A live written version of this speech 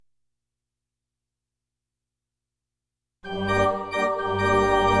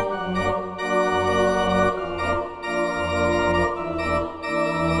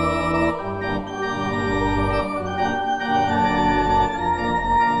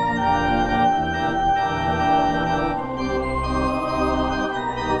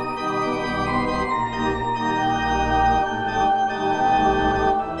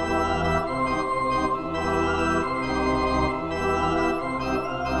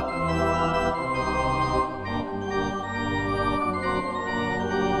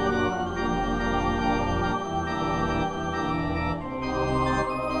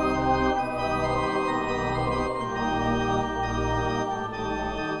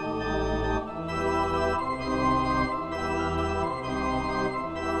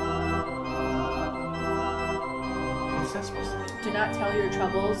not tell your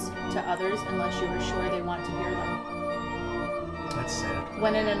troubles to others unless you are sure they want to hear them. That's sad.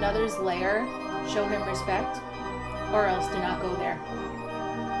 When in another's lair, show him respect, or else do not go there.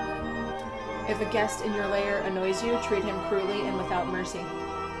 If a guest in your lair annoys you, treat him cruelly and without mercy.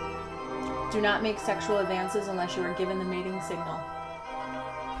 Do not make sexual advances unless you are given the mating signal.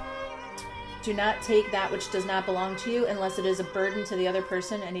 Do not take that which does not belong to you unless it is a burden to the other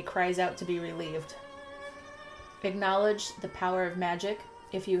person and he cries out to be relieved. Acknowledge the power of magic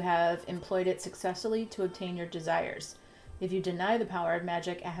if you have employed it successfully to obtain your desires. If you deny the power of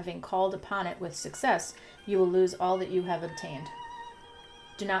magic having called upon it with success, you will lose all that you have obtained.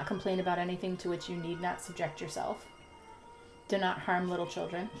 Do not complain about anything to which you need not subject yourself. Do not harm little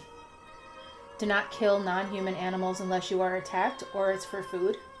children. Do not kill non-human animals unless you are attacked or it's for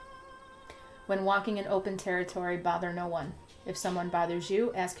food. When walking in open territory, bother no one. If someone bothers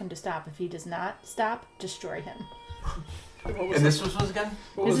you, ask him to stop. If he does not stop, destroy him. And this was again?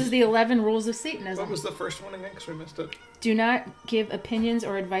 This is the 11 rules of Satanism. What was the first one again? Because we missed it. Do not give opinions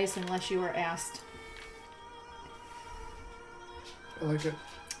or advice unless you are asked. I like it.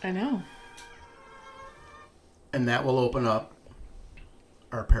 I know. And that will open up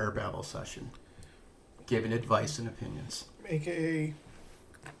our parababble session. Giving advice and opinions. AKA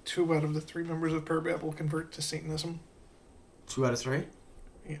 2 out of the 3 members of Parababble convert to Satanism. 2 out of 3?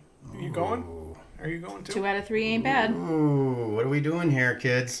 Yeah. Are you going? Are you going too? 2 out of 3 ain't bad. Ooh, what are we doing here,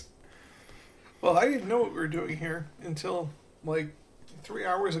 kids? Well, I didn't know what we were doing here until like 3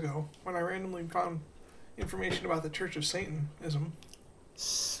 hours ago when I randomly found information about the Church of Satanism.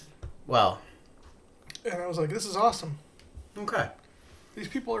 Well. And I was like, this is awesome. Okay. These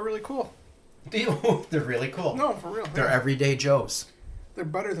people are really cool. They're really cool. No, for real. They're everyday Joes. They're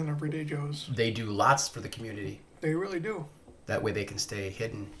better than everyday Joes. They do lots for the community. They really do. That way they can stay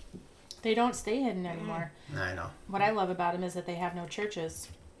hidden. They don't stay hidden anymore. I know. What I love about them is that they have no churches.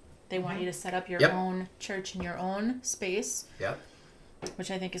 They want you to set up your own church in your own space. Yep.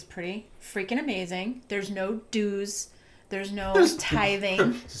 Which I think is pretty freaking amazing. There's no dues. There's no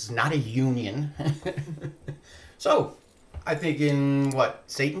tithing. This is not a union. So, I think in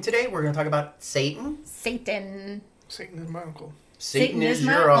Satan today? We're going to talk about Satan? Satan. Satan is my uncle. Satan is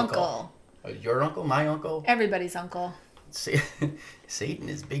my your uncle. Your uncle? My uncle? Everybody's uncle. Satan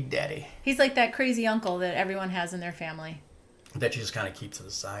is Big Daddy. He's like that crazy uncle that everyone has in their family. That you just kind of keep to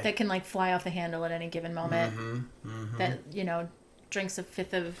the side. That can like fly off the handle at any given moment. That, drinks a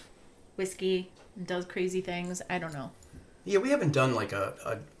fifth of whiskey and does crazy things. I don't know. Yeah, we haven't done like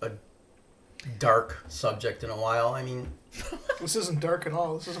a dark subject in a while. I mean... This isn't dark at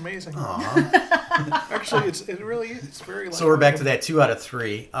all. This is amazing. Aww. Actually, it's very light. So we're back to that 2 out of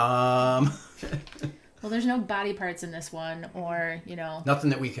 3. Well, there's no body parts in this one, or, Nothing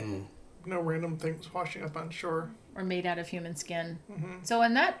that we can... No random things washing up on shore. Or made out of human skin. Mm-hmm. So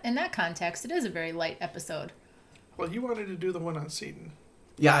in that context, it is a very light episode. Well, you wanted to do the one on Satan.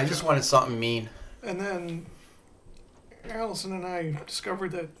 Yeah, I just wanted something mean. And then Allison and I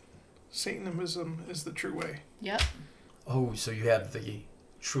discovered that Satanism is the true way. Yep. Oh, so you have the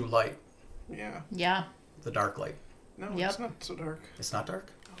true light. Yeah. Yeah. The dark light. No, Yep. It's not so dark. It's not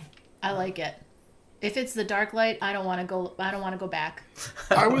dark? I like it. If it's the dark light, I don't want to go back.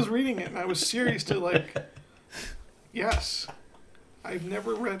 I was reading it and I was seriously yes. I've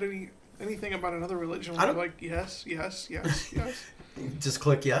never read anything about another religion where they're yes. Just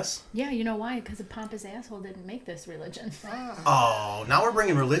click yes? Yeah, you know why? Because a pompous asshole didn't make this religion. Oh, now we're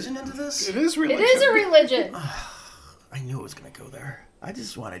bringing religion into this? It is religion. It is a religion. I knew it was going to go there. I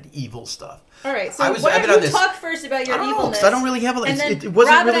just wanted evil stuff. All right, so talk first about your evilness. Because I don't really have and then it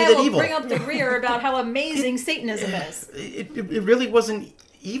wasn't Rob really and I that will evil. bring up the rear about how amazing Satanism is. It really wasn't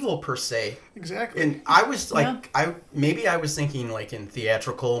evil per se. Exactly. And I was I was thinking like in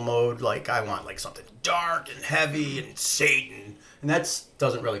theatrical mode, like I want like something dark and heavy and Satan, and that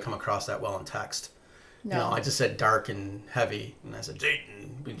doesn't really come across that well in text. No, I just said dark and heavy, and I said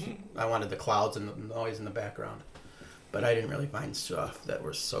Satan. I wanted the clouds and the noise in the background, but I didn't really find stuff that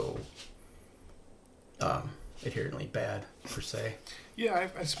were so inherently bad per se. Yeah,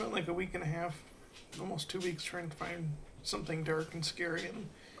 I spent like a week and a half, almost 2 weeks, trying to find something dark and scary,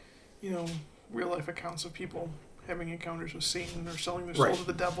 and real life accounts of people having encounters with Satan or selling their soul to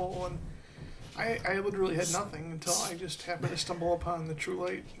the devil, and I literally had nothing until I just happened to stumble upon the true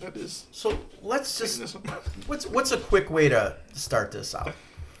light that is. So let's just Satanism. what's a quick way to start this out?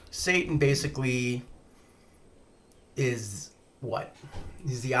 Satan basically is what?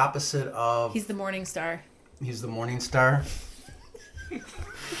 He's the opposite of. He's the morning star. He's the morning star.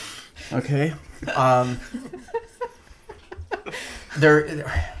 Okay.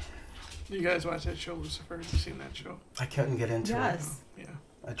 You guys watch that show, Lucifer? Have you seen that show? I couldn't get into it. Yes. Yeah.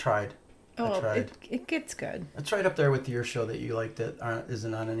 I tried. Oh, I tried. it gets good. It's right up there with your show that you liked that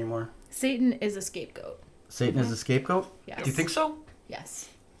isn't on anymore. Satan is a scapegoat. Satan is a scapegoat? Yes. Do you think so? Yes.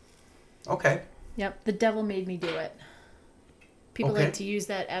 Okay. Yep. The devil made me do it. People Okay. like to use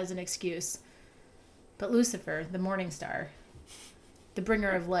that as an excuse. But Lucifer, the morning star, the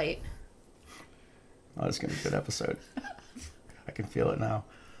bringer of light. Oh, this is going to be a good episode. I can feel it now.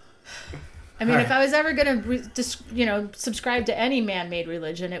 I mean, All if right. I was ever going to, subscribe to any man-made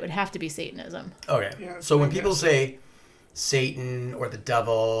religion, it would have to be Satanism. Okay. Yeah, So when I people guess. say Satan or the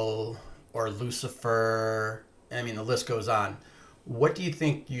devil or Lucifer, I mean, the list goes on. What do you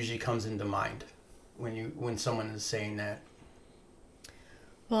think usually comes into mind when someone is saying that?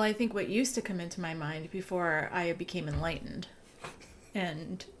 Well, I think what used to come into my mind before I became enlightened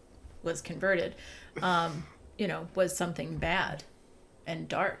and was converted, was something bad and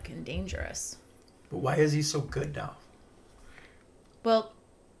dark and dangerous. But why is he so good now? Well,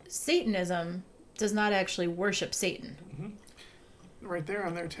 Satanism does not actually worship Satan. Right there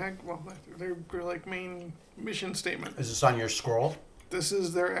on their tag, well, their like main mission statement. Is this on your scroll? This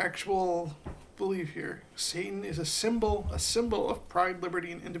is their actual belief here. Satan is a symbol of pride,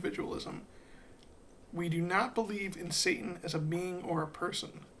 liberty, and individualism. We do not believe in Satan as a being or a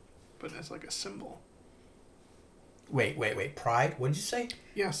person, but as like a symbol. Wait. Pride? What did you say?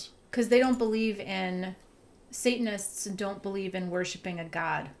 Yes. Because they don't believe in, Satanists don't believe in worshiping a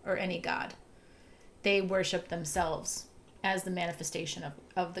god or any god. They worship themselves as the manifestation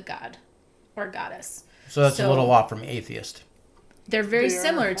of the god or goddess. So that's a little off from atheist. They're very They are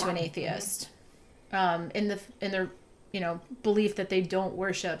similar to an form- atheist, in their belief that they don't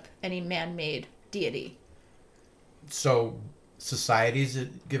worship any man-made deity. So societies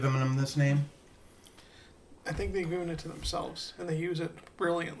that given them this name? I think they've given it to themselves, and they use it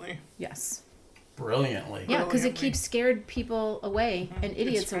brilliantly. Yes. Brilliantly. Yeah, because it Brilliantly. keeps scared people away and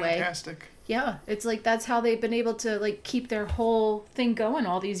idiots It's away. fantastic. Yeah, it's like that's how they've been able to like keep their whole thing going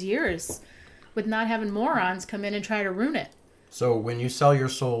all these years, with not having morons come in and try to ruin it. So when you sell your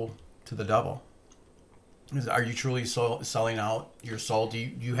soul to the devil, are you truly selling out your soul? Do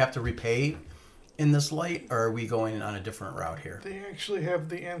you have to repay in this light, or are we going on a different route here? They actually have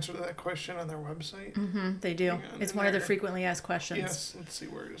the answer to that question on their website. They do. Hang on, It's in one of the there. frequently asked questions. Yes, let's see,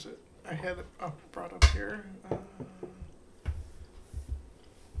 where is it? I had it brought up here.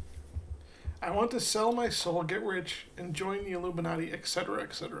 I want to sell my soul, get rich, and join the Illuminati, etc.,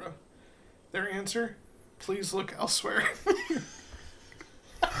 etc. Their answer? Please look elsewhere.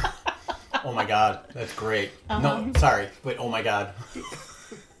 Oh my God, that's great. No, sorry, but oh my God.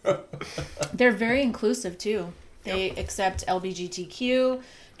 They're very inclusive too. They accept LGBTQ,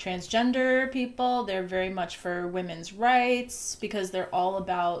 transgender people. They're very much for women's rights because they're all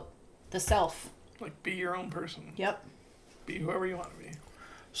about the self. Like, be your own person. Yep. Be whoever you want to be.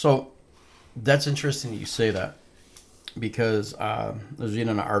 So that's interesting that you say that, because I was reading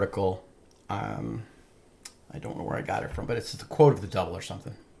an article. I don't know where I got it from, but it's the quote of the devil or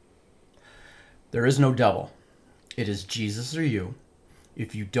something. There is no devil. It is Jesus or you.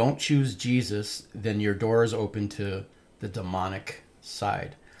 If you don't choose Jesus, then your door is open to the demonic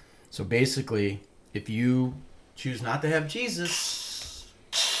side. So basically, if you choose not to have Jesus,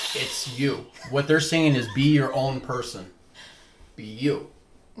 it's you. What they're saying is be your own person. Be you.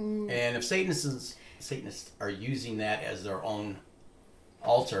 And if Satanists are using that as their own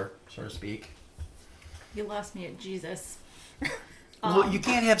altar, so to speak. You lost me at Jesus. Well, you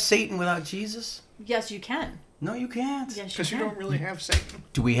can't have Satan without Jesus. Yes, you can. No, you can't. Yes, you Because you can. don't really have Satan.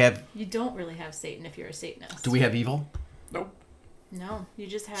 Do we have You don't really have Satan if you're a Satanist. evil? Nope. No, you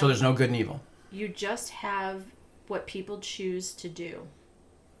just have. So there's no good and evil. You just have what people choose to do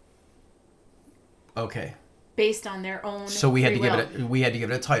Okay. based on their own. So we had to free give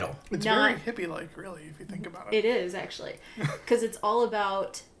will. it a title. It's Not- very hippie-like, really, if you think about It is actually, because it's all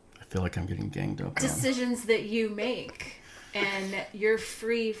about I feel like I'm getting ganged up on. decisions that you make, and you're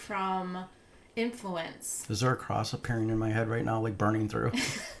free from influence. Is there a cross appearing in my head right now, like burning through?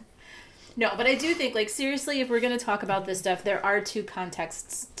 No, but I do think, like, seriously, if we're going to talk about this stuff, there are two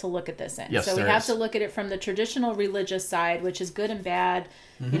contexts to look at this in. Yes, so we there have is. to look at it from the traditional religious side, which is good and bad,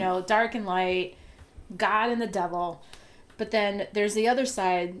 dark and light, God and the devil. But then there's the other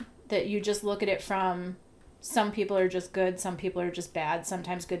side that you just look at it from some people are just good, some people are just bad.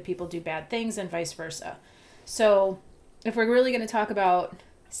 Sometimes good people do bad things and vice versa. So if we're really going to talk about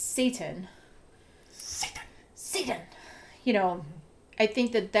Satan, I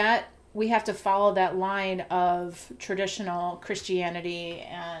think that we have to follow that line of traditional Christianity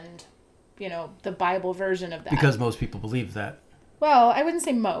and, the Bible version of that. Because most people believe that. Well, I wouldn't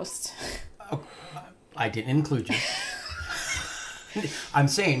say most. I didn't include you. I'm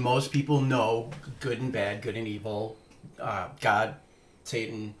saying most people know good and bad, good and evil, God,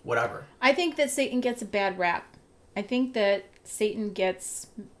 Satan, whatever. I think that Satan gets a bad rap. I think that Satan gets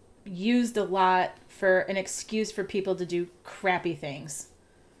used a lot for an excuse for people to do crappy things.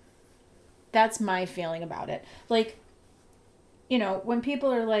 That's my feeling about it. Like, you know, when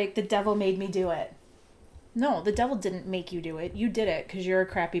people are like, the devil made me do it. No, the devil didn't make you do it. You did it because you're a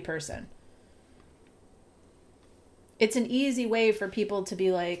crappy person. It's an easy way for people to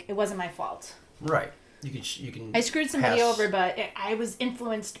be like, it wasn't my fault. Right. You can. I screwed somebody over, but I was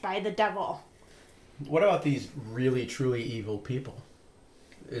influenced by the devil. What about these really, truly evil people?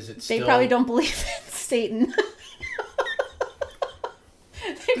 Is it still... They probably don't believe in Satan.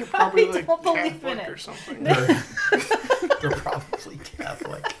 They probably like don't believe Catholic in it. or something. They're probably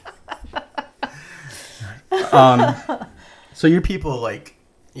Catholic. So your people, like,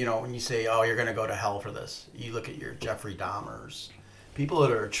 you know, when you say, oh, you're going to go to hell for this, you look at your Jeffrey Dahmers, people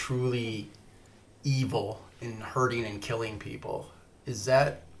that are truly evil and hurting and killing people. Is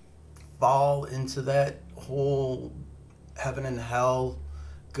that fall into that whole heaven and hell,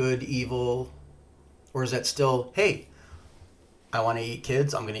 good, evil? Or is that still, hey, I want to eat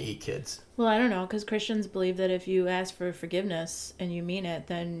kids, I'm going to eat kids? Well, I don't know, because Christians believe that if you ask for forgiveness and you mean it,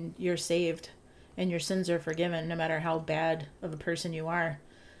 then you're saved and your sins are forgiven no matter how bad of a person you are.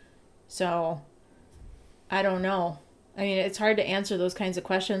 So, I don't know. I mean, it's hard to answer those kinds of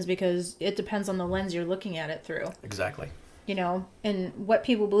questions because it depends on the lens you're looking at it through. Exactly. You know, and what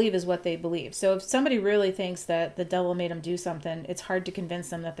people believe is what they believe. So if somebody really thinks that the devil made them do something, it's hard to convince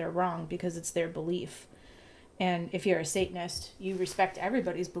them that they're wrong because it's their belief. And if you're a Satanist, you respect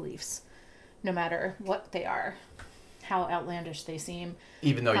everybody's beliefs, no matter what they are, how outlandish they seem,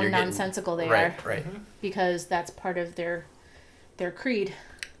 even though how you're nonsensical they right, are. Right, because that's part of their creed.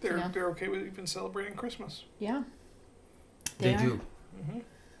 They're okay with even celebrating Christmas. Yeah. They do. Mm-hmm.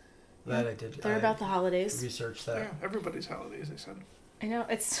 That I did. They're about the holidays. Research that. Yeah, everybody's holidays, they said. I know,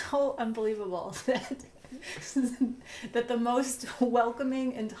 it's so unbelievable that the most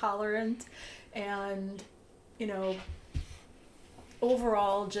welcoming and tolerant and, you know,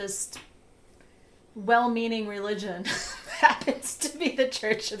 overall just well-meaning religion happens to be the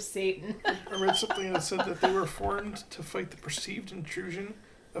Church of Satan. I read something that said that they were formed to fight the perceived intrusion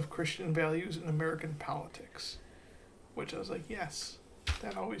of Christian values in American politics. Which I was like, yes,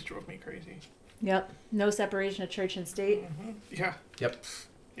 that always drove me crazy. Yep. No separation of church and state. Mm-hmm. Yeah. Yep.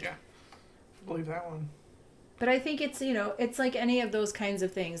 Yeah. I believe that one. But I think it's, you know, it's like any of those kinds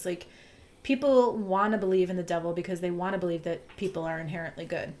of things. Like, people want to believe in the devil because they want to believe that people are inherently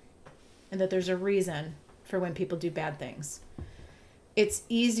good. And that there's a reason for when people do bad things. It's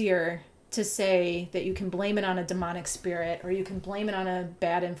easier to say that you can blame it on a demonic spirit, or you can blame it on a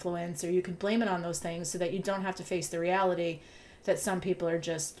bad influence, or you can blame it on those things so that you don't have to face the reality that some people are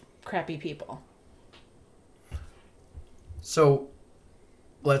just crappy people. So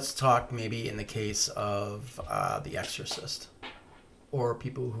let's talk maybe in the case of The Exorcist, or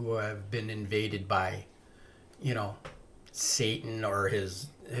people who have been invaded by, you know, Satan or his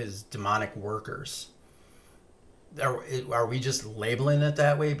demonic workers. Are we just labeling it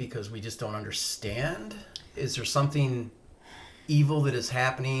that way because we just don't understand? Is there something evil that is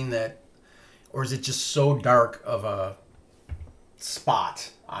happening or is it just so dark of a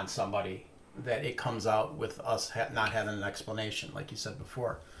spot on somebody that it comes out with us not having an explanation? Like you said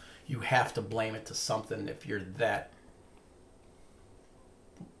before, you have to blame it to something if you're that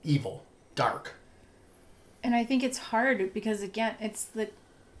evil, dark. And I think it's hard because, again,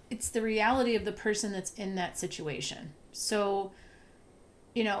 it's the reality of the person that's in that situation. So,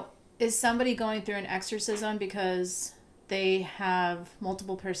 you know, is somebody going through an exorcism because they have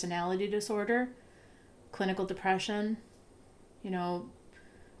multiple personality disorder, clinical depression, you know,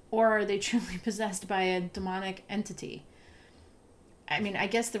 or are they truly possessed by a demonic entity? I mean, I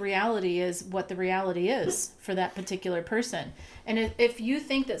guess the reality is what the reality is for that particular person. And if you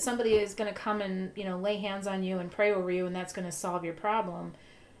think that somebody is going to come and, you know, lay hands on you and pray over you and that's going to solve your problem,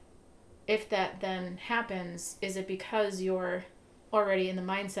 if that then happens, is it because you're already in the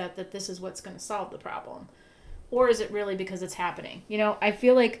mindset that this is what's going to solve the problem? Or is it really because it's happening? You know, I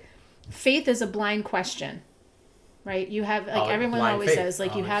feel like faith is a blind question, right? You have, like everyone always faith. says,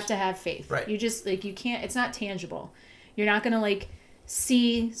 like, you have to have faith. Right. You just, like, you can't, it's not tangible. You're not going to, like,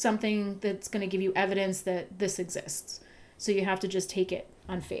 see something that's going to give you evidence that this exists. So you have to just take it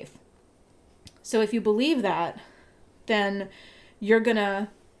on faith. So if you believe that, then you're going to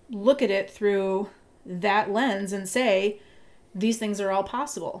look at it through that lens and say, these things are all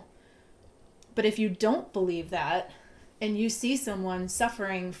possible. But if you don't believe that, and you see someone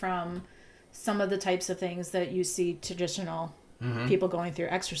suffering from some of the types of things that you see traditional people going through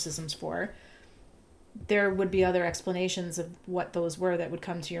exorcisms for, there would be other explanations of what those were that would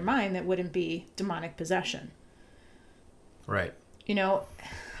come to your mind that wouldn't be demonic possession. Right. You know,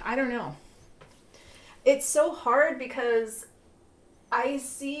 I don't know. It's so hard because I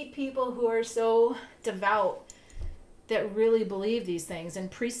see people who are so devout that really believe these things, and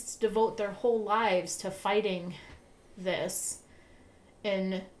priests devote their whole lives to fighting this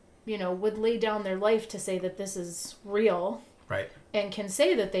and, you know, would lay down their life to say that this is real. Right. And can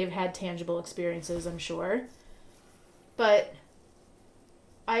say that they've had tangible experiences, I'm sure. But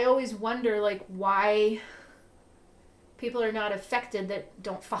I always wonder, like, why people are not affected that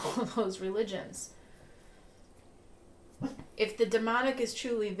don't follow those religions. If the demonic is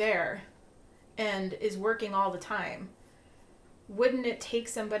truly there and is working all the time, wouldn't it take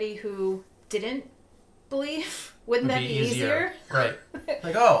somebody who didn't believe? Wouldn't that be easier? Right.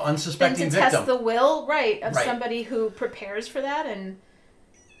 Like, oh, unsuspecting than to victim. test the will, right, of Right. somebody who prepares for that.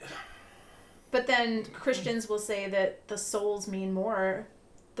 But then Christians will say that the souls mean more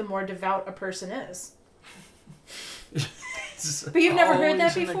the more devout a person is. But you've never heard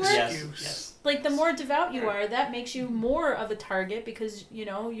that Always an before? excuse. Yes. Like, the more devout you are, that makes you more of a target because, you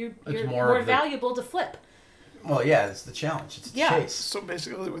know, you're more more of the- valuable to flip. Well, yeah, it's the challenge. It's the Yeah. chase. So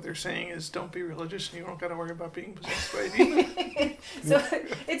basically, what they're saying is, don't be religious, and you don't got to worry about being possessed by a demon. So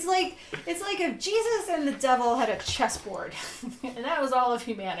it's like if Jesus and the devil had a chessboard, and that was all of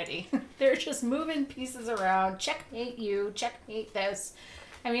humanity. They're just moving pieces around. Checkmate you, checkmate this.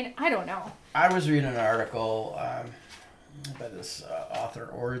 I mean, I don't know. I was reading an article by this author,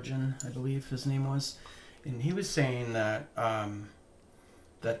 Origin, I believe his name was, and he was saying that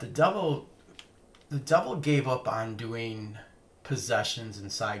that the devil gave up on doing possessions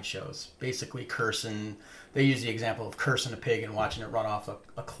and sideshows, basically cursing. They use the example of cursing a pig and watching it run off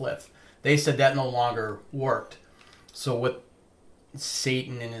a cliff. They said that no longer worked. So what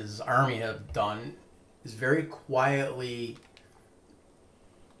Satan and his army have done is very quietly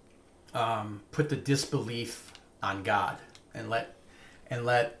put the disbelief on God and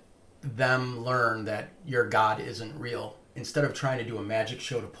let them learn that your God isn't real. Instead of trying to do a magic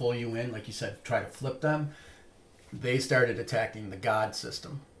show to pull you in, like you said, try to flip them, they started attacking the God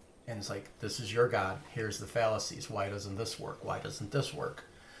system. And it's like, this is your God. Here's the fallacies. Why doesn't this work? Why doesn't this work?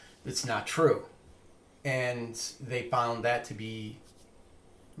 It's not true. And they found that to be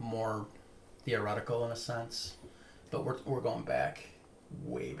more theoretical in a sense. But we're going back,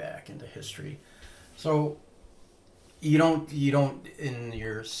 way back into history. So you don't in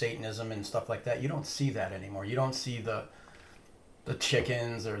your Satanism and stuff like that, you don't see that anymore. You don't see the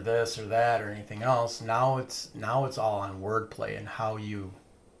chickens or this or that or anything else. Now it's all on wordplay and how you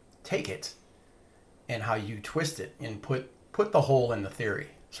take it and how you twist it and put the hole in the theory,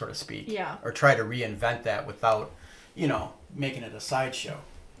 so to speak. Yeah. Or try to reinvent that without, making it a sideshow.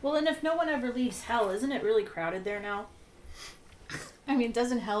 Well, and if no one ever leaves hell, isn't it really crowded there now? I mean,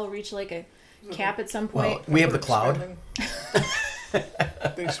 doesn't hell reach like a cap at some point? Well, we have the cloud.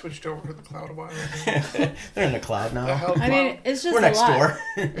 They switched over to the cloud a while ago. They're in the cloud now. The hell I mean, cloud. it's just We're a next lot. door.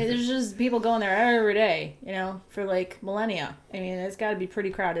 There's just people going there every day, for like millennia. I mean, it's got to be pretty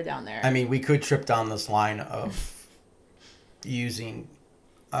crowded down there. I mean, we could trip down this line of using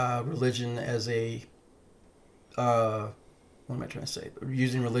religion as a what am I trying to say?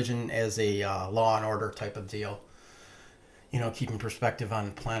 Using religion as a law and order type of deal. Keeping perspective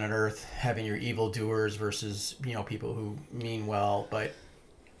on planet Earth, having your evildoers versus, people who mean well. But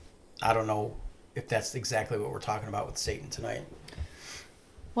I don't know if that's exactly what we're talking about with Satan tonight.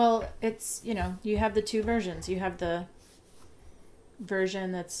 Well, it's, you have the two versions. You have the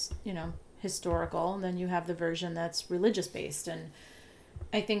version that's, historical, and then you have the version that's religious based. And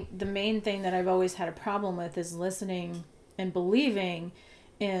I think the main thing that I've always had a problem with is listening and believing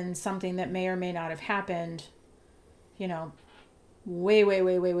in something that may or may not have happened, way, way,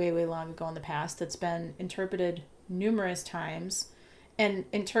 way, way, way, way long ago in the past, that's been interpreted numerous times and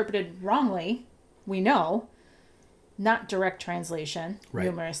interpreted wrongly, we know, not direct translation, Right.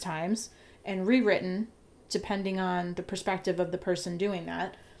 numerous times, and rewritten depending on the perspective of the person doing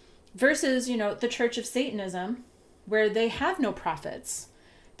that, versus, the Church of Satanism, where they have no prophets.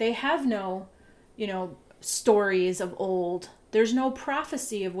 They have no, stories of old. There's no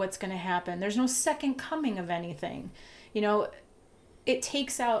prophecy of what's going to happen. There's no second coming of anything. It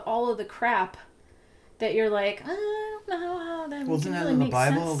takes out all of the crap that you're like, I don't know how that Well, doesn't isn't that really in the make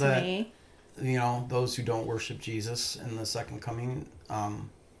Bible sense that- to me. Those who don't worship Jesus in the second coming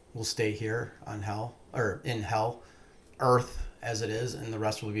will stay here on hell, or in hell, earth, as it is, and the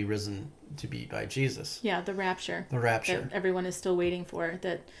rest will be risen to be by Jesus. Yeah, the rapture. The rapture. That everyone is still waiting for.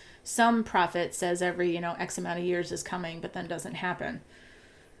 That some prophet says every, X amount of years is coming, but then doesn't happen.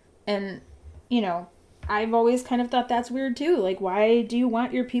 And, I've always kind of thought that's weird too. Like, why do you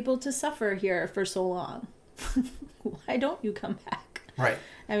want your people to suffer here for so long? Why don't you come back? Right.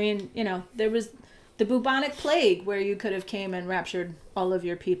 I mean, there was the bubonic plague where you could have came and raptured all of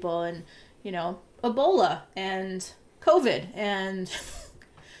your people, and, Ebola and COVID and,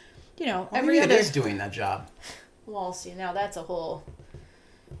 every other. It is doing that job. Well, see, now that's a whole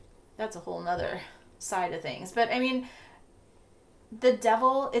nother side of things. But I mean, the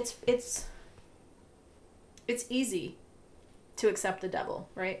devil, it's easy to accept the devil,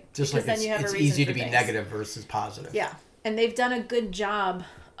 right? Just because like then you have it's a reason easy for to be things. negative versus positive. Yeah. And they've done a good job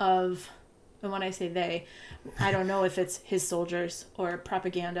of, and when I say they, I don't know if it's his soldiers or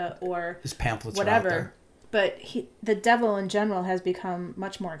propaganda or His pamphlets whatever, are out there. but the devil in general has become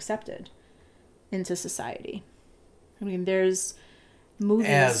much more accepted into society. I mean, there's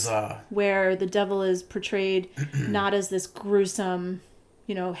movies where the devil is portrayed not as this gruesome,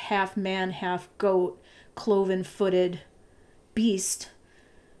 half man, half goat, cloven-footed beast,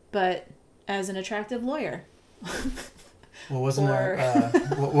 but as an attractive lawyer. Well, wasn't there?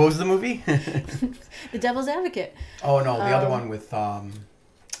 What was the movie? The Devil's Advocate. Oh no, the other one with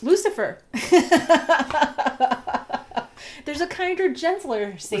Lucifer. There's a kinder,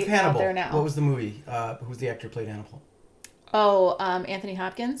 gentler Satan out there now. What was the movie? Who's the actor who played Hannibal? Oh, Anthony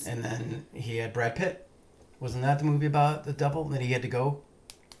Hopkins. And then he had Brad Pitt. Wasn't that the movie about the devil that he had to go?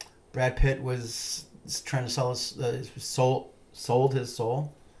 Brad Pitt was trying to sell his sold his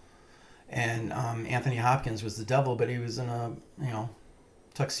soul, and Anthony Hopkins was the devil, but he was in a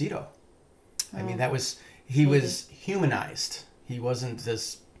tuxedo. I mean, he was humanized. He wasn't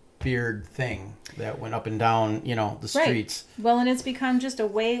this feared thing that went up and down the streets. Right. Well, and it's become just a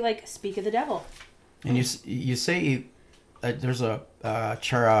way, like, speak of the devil. And you say there's a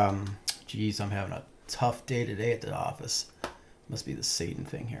geez, I'm having a tough day today at the office. Must be the Satan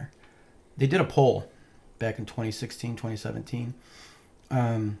thing here. They did a poll back in 2016, 2017.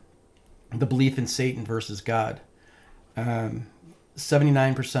 The belief in Satan versus God.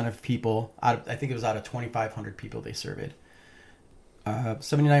 79% of people, I think it was out of 2,500 people they surveyed,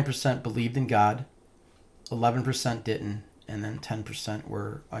 79% believed in God, 11% didn't, and then 10%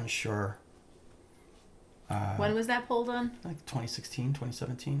 were unsure. When was that poll done? Like 2016,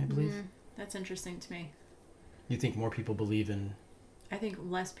 2017, I believe. That's interesting to me. You think more people believe in... I think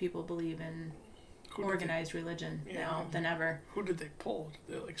less people believe in organized religion now than ever. Who did they poll?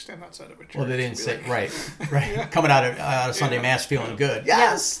 Did they stand outside of a church? Well, they didn't say... Right. Yeah. Coming out of Sunday Mass feeling good.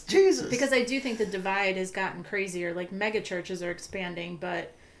 Yes, Jesus! Because I do think the divide has gotten crazier. Like, mega churches are expanding,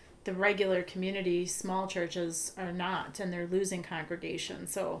 but the regular community, small churches are not, and they're losing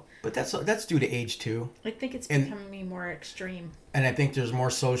congregations. So, but that's due to age too. I think it's becoming more extreme. And I think there's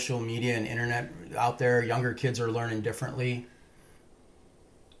more social media and internet out there. Younger kids are learning differently.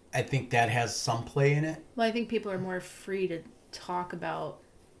 I think that has some play in it. Well, I think people are more free to talk about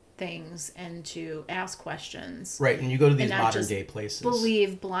things and to ask questions. Right, and you go to these modern day places.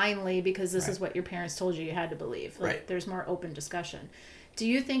 Believe blindly because this is what your parents told you had to believe. Like, right. There's more open discussion. Do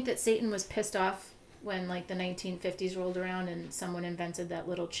you think that Satan was pissed off when, like, the 1950s rolled around and someone invented that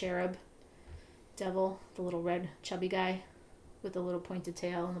little cherub devil, the little red chubby guy with the little pointed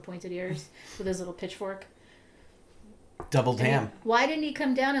tail and the pointed ears with his little pitchfork? Double damn. Why didn't he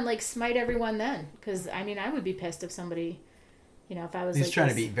come down and, like, smite everyone then? Because, I mean, I would be pissed if somebody, if I was He's trying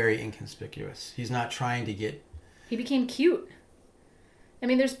to be very inconspicuous. He's not trying to get... He became cute. I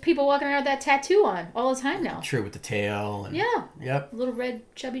mean, there's people walking around with that tattoo on all the time now. True, with the tail. And, yeah. Yep. Little red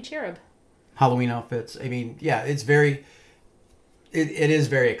chubby cherub. Halloween outfits. I mean, yeah, it's very... It is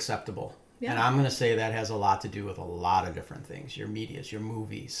very acceptable. Yeah. And I'm going to say that has a lot to do with a lot of different things. Your medias, your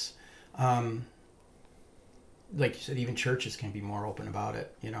movies. Like you said, even churches can be more open about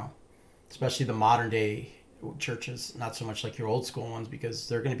it, Especially the modern day churches, not so much like your old school ones, because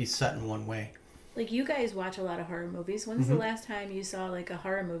they're going to be set in one way. Like, you guys watch a lot of horror movies. When's the last time you saw, like, a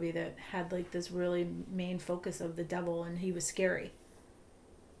horror movie that had, like, this really main focus of the devil and he was scary?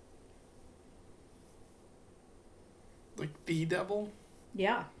 Like, the devil?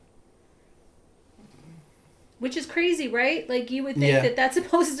 Yeah. Which is crazy, right? Like, you would think that that's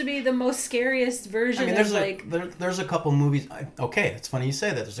supposed to be the most scariest version of, there's a couple movies... Okay, it's funny you say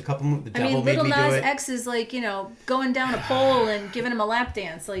that. There's a couple... The devil made Little me do Nas it. X is, like, going down a pole and giving him a lap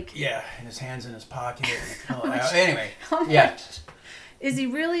dance. Like, yeah, and his hands in his pocket. Anyway, is he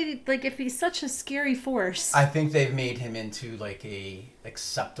really, like, if he's such a scary force? I think they've made him into, like, a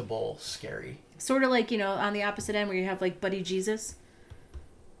acceptable scary Sort of like, on the opposite end where you have like Buddy Jesus.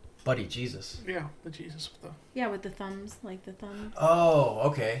 Buddy Jesus. Yeah, the Jesus with the... Yeah, with the thumbs, like the thumb. Oh,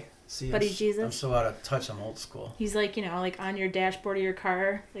 okay. See, Buddy Jesus. I'm so out of touch. I'm old school. He's like, like on your dashboard of your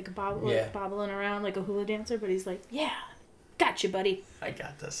car, like bobbling around like a hula dancer, but he's like, yeah, got you, buddy. I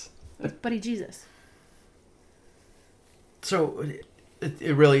got this. Buddy Jesus. So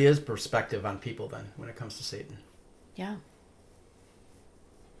it really is perspective on people then when it comes to Satan. Yeah.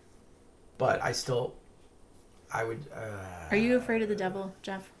 But I would... Are you afraid of the devil,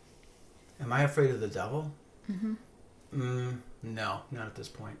 Jeff? Am I afraid of the devil? Mm-hmm. No, not at this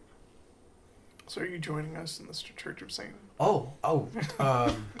point. So are you joining us in this Church of Satan?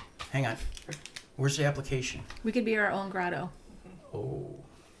 Hang on. Where's the application? We could be our own grotto. Oh,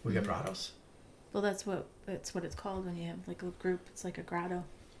 we got grottos? Well, that's what it's called when you have like a group. It's like a grotto.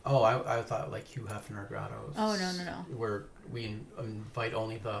 Oh, I thought like Hugh Hefner grottos. Oh, no. Where we invite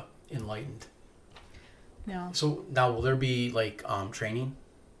only the enlightened. No. So now will there be like training?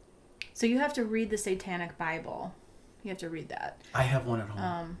 So you have to read the Satanic Bible. You have to read that. I have one at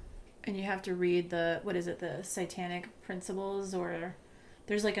home. And you have to read the Satanic Principles, or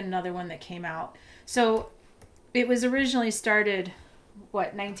there's like another one that came out. So it was originally started,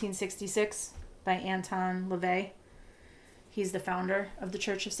 1966 by Anton LaVey. He's the founder of the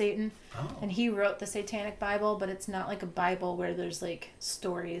Church of Satan. Oh. And he wrote the Satanic Bible, but it's not like a Bible where there's like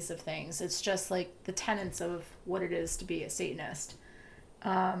stories of things. It's just like the tenets of what it is to be a Satanist.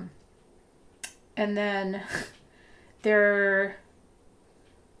 And then there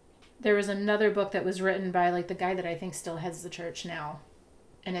was another book that was written by like the guy that I think still heads the church now.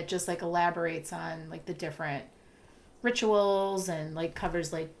 And it just like elaborates on like the different rituals and like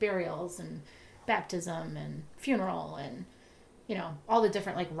covers like burials and baptism and funeral and all the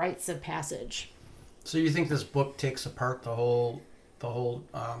different like rites of passage. So you think this book takes apart the whole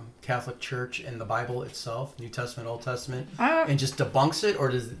Catholic Church and the Bible itself, New Testament, Old Testament, and just debunks it,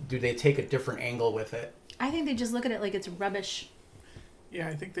 or do they take a different angle with it? I think they just look at it like it's rubbish. Yeah,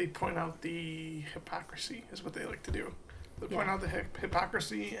 I think they point out the hypocrisy is what they like to do. They point out the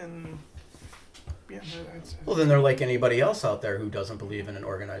hypocrisy and... Yeah, well, then they're like anybody else out there who doesn't believe in an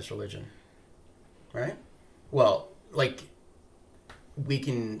organized religion, right? Well, like, we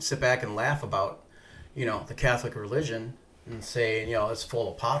can sit back and laugh about, the Catholic religion and say, it's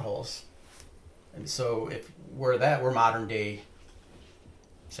full of potholes. And so if we're modern day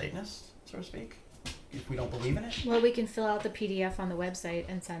Satanists, so to speak, if we don't believe in it. Well, we can fill out the PDF on the website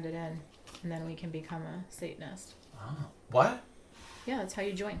and send it in, and then we can become a Satanist. Oh, what? Yeah, that's how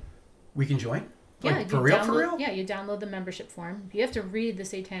you join. We can join? Yeah, like, for real? Yeah, you download the membership form. You have to read the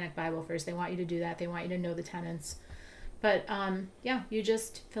Satanic Bible first. They want you to do that. They want you to know the tenets. But, you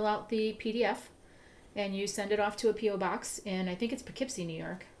just fill out the PDF, and you send it off to a P.O. box in, I think it's Poughkeepsie, New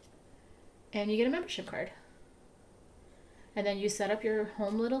York. And you get a membership card. And then you set up your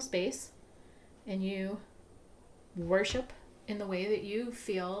home little space, and you worship in the way that you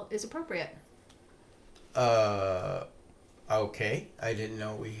feel is appropriate. Okay. I didn't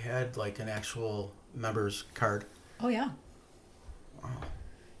know we had like an actual members card. Oh, yeah. Wow.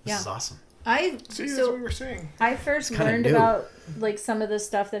 This is awesome. That's what we were saying. I first learned about like some of the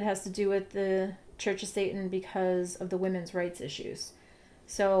stuff that has to do with the Church of Satan because of the women's rights issues.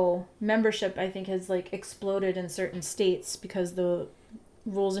 So membership, I think, has like exploded in certain states because the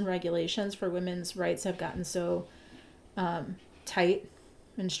rules and regulations for women's rights have gotten so tight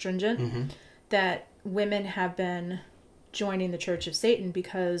and stringent that women have been joining the Church of Satan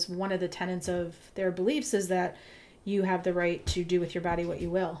because one of the tenets of their beliefs is that you have the right to do with your body what you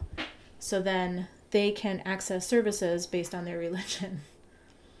will. So then they can access services based on their religion.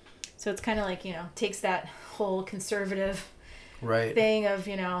 So it's kind of like, takes that whole conservative thing of,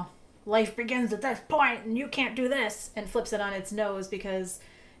 life begins at this point and you can't do this, and flips it on its nose because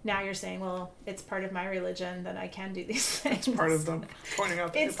now you're saying, well, it's part of my religion that I can do these things. It's part of them pointing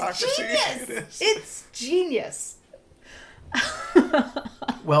out the hypocrisy. Genius. It is. It's genius.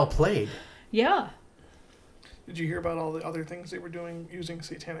 Well played. Yeah. Did you hear about all the other things they were doing using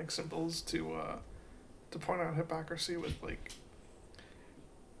satanic symbols to point out hypocrisy with like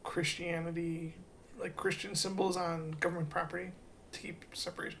Christianity, like Christian symbols on government property to keep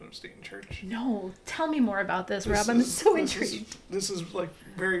separation of state and church? No, tell me more about this, Rob. I'm so intrigued. This is like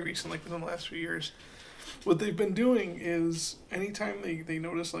very recent, like within the last few years. What they've been doing is anytime they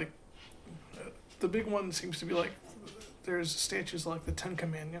notice like the big one seems to be like there's statues like the Ten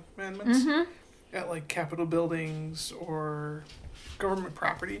Commandments at like Capitol buildings or government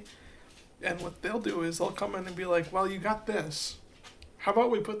property. And what they'll do is they'll come in and be like, well, you got this. How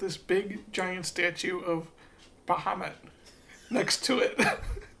about we put this big giant statue of Bahamut next to it?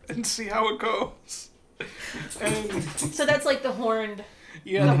 and see how it goes. And So that's like the horned,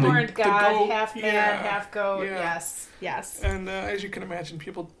 yeah, the horned god, goat, half man, yeah, half goat. yeah. Yes. And as you can imagine,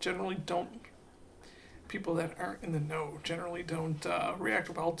 people that aren't in the know generally don't react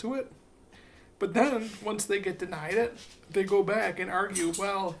well to it. But then, once they get denied it, they go back and argue,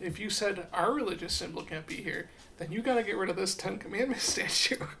 well, if you said our religious symbol can't be here, then you gotta get rid of this Ten Commandments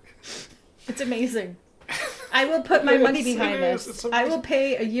statue. It's amazing. I will put my money Yes, behind it is. this. It's I will amazing.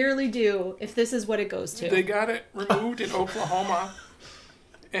 pay a yearly due if this is what it goes to. They got it removed in Oklahoma,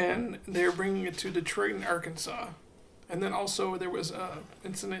 and they're bringing it to Detroit and Arkansas. And then also there was an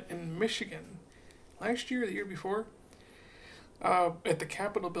incident in Michigan last year or the year before at the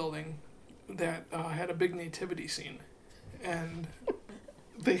Capitol building that had a big nativity scene. And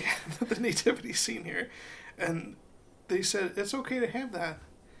they had the nativity scene here. And they said, it's okay to have that,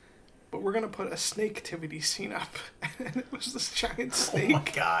 but we're going to put a snake-tivity scene up. And it was this giant snake. Oh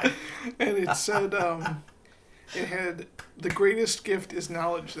my God. And it said, it had, the greatest gift is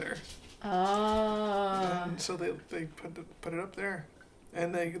knowledge there. Oh. And so they put it up there.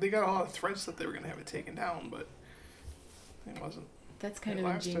 And they got a lot of threats that they were going to have it taken down, but it wasn't. That's kind It of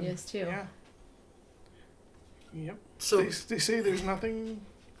lasted. ingenious, too. Yeah. Yep. So They say there's nothing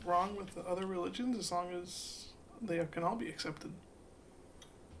wrong with the other religions as long as they can all be accepted.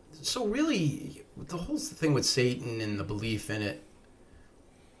 So really, the whole thing with Satan and the belief in it,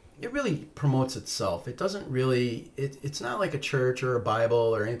 it really promotes itself. It doesn't really, it's not like a church or a Bible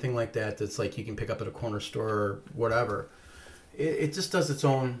or anything like that that's like you can pick up at a corner store or whatever. It just does its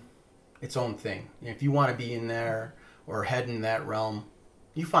own thing. If you want to be in there or head in that realm,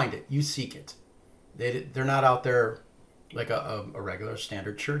 you find it, you seek it. They're not out there like a regular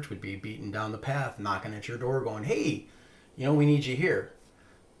standard church would be, beating down the path, knocking at your door going, hey, we need you here.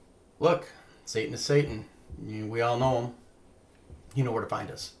 Look, Satan is Satan. We all know him. You know where to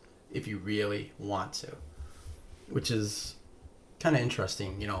find us if you really want to. Which is kind of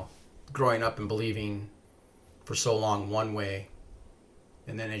interesting, growing up and believing for so long one way,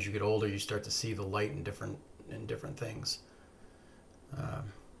 and then as you get older, you start to see the light in different things.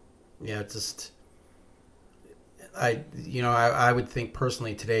 I would think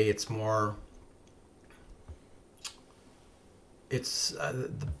personally today it's more.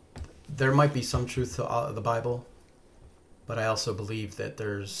 There might be some truth to the Bible, but I also believe that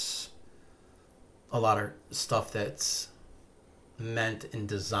there's a lot of stuff that's meant and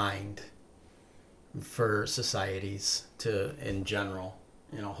designed for societies to, in general,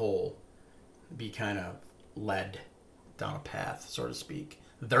 in a whole, be kind of led down a path, so to speak.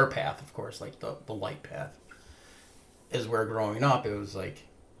 Their path, of course, like the light path, is where growing up it was like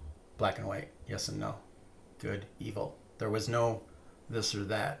black and white, yes and no, good, evil. There was no this or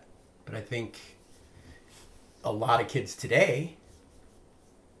that. But I think a lot of kids today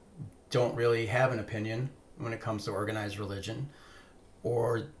don't really have an opinion when it comes to organized religion,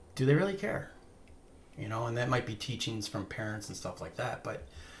 or do they really care? And that might be teachings from parents and stuff like that, but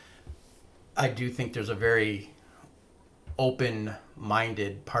I do think there's a very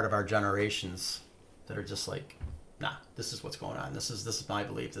open-minded part of our generations that are just like, nah, this is what's going on. This is my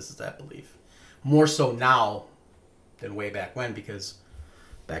belief. This is that belief. More so now than way back when, because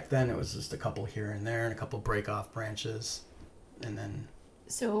back then it was just a couple here and there and a couple break-off branches, and then...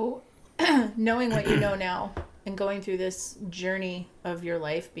 So, knowing what you know now and going through this journey of your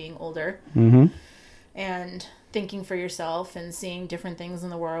life, being older, and thinking for yourself and seeing different things in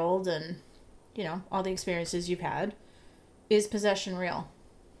the world and, all the experiences you've had, is possession real?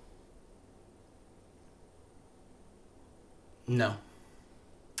 No.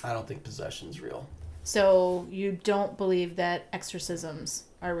 I don't think possession's real. So you don't believe that exorcisms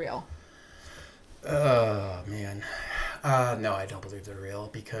are real? Oh, man. No, I don't believe they're real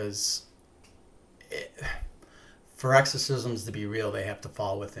because for exorcisms to be real, they have to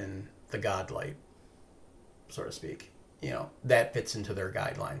fall within the godlight, so to speak. That fits into their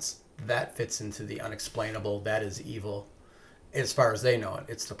guidelines. That fits into the unexplainable. That is evil. As far as they know it,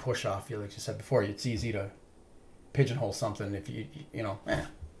 it's the push off. Like you said before, it's easy to pigeonhole something if you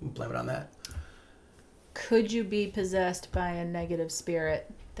blame it on that. Could you be possessed by a negative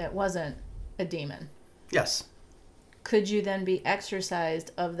spirit that wasn't a demon? Yes. Could you then be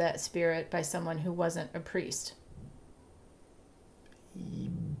exorcised of that spirit by someone who wasn't a priest?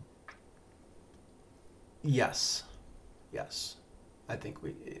 Yes. I think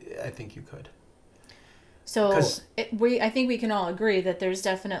you could. So I think we can all agree that there's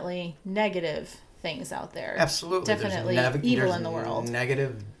definitely negative things out there. Absolutely. Definitely evil in the world.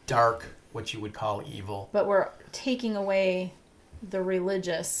 Negative, dark, what you would call evil. But we're taking away the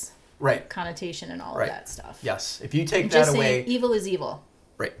religious right connotation and all of that stuff. Yes. If you take I'm that just away... saying evil is evil.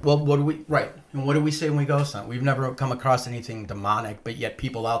 Right. Well, and what do we say when we go somewhere? We've never come across anything demonic, but yet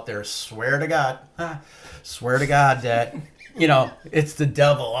people out there swear to God that, it's the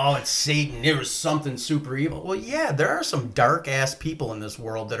devil. Oh, it's Satan. There was something super evil. Well, yeah, there are some dark ass people in this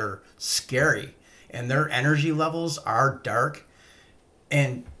world that are scary, and their energy levels are dark.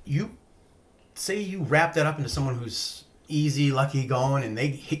 And you say you wrap that up into someone who's easy, lucky going, and they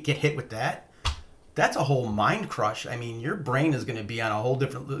get hit with that. That's a whole mind crush. I mean, your brain is going to be on a whole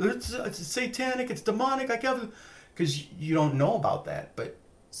different. It's satanic. It's demonic. Because you don't know about that. But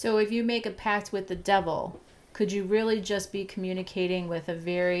so, if you make a pact with the devil, could you really just be communicating with a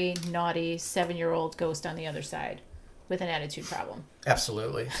very naughty 7-year-old ghost on the other side with an attitude problem?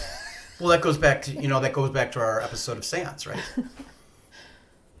 Absolutely. Well, that goes back to our episode of Seance, right?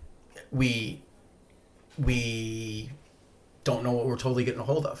 We don't know what we're totally getting a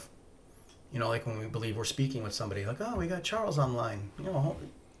hold of. Like when we believe we're speaking with somebody, like, oh, we got Charles online,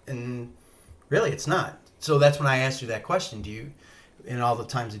 and really it's not. So that's when I asked you that question. Do you, in all the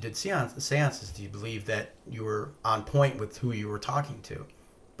times you did seances, do you believe that you were on point with who you were talking to?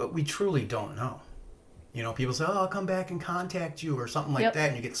 But we truly don't know. People say, oh, I'll come back and contact you or something like that,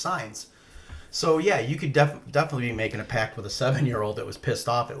 and you get signs. So, yeah, you could definitely be making a pact with a 7-year-old that was pissed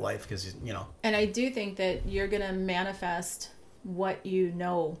off at life because, And I do think that you're going to manifest what you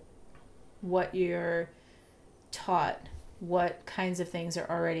know, what you're taught, what kinds of things are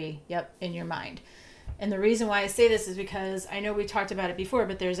already, in your mind. And the reason why I say this is because I know we talked about it before,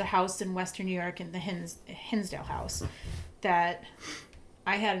 but there's a house in Western New York, in the Hinsdale house, that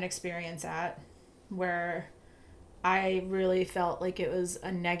I had an experience at where I really felt like it was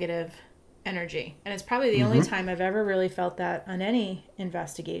a negative energy. And it's probably the only time I've ever really felt that on any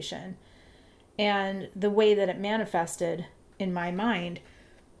investigation. And the way that it manifested in my mind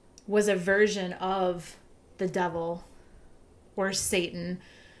was a version of the devil or Satan,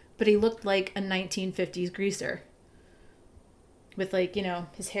 but he looked like a 1950s greaser with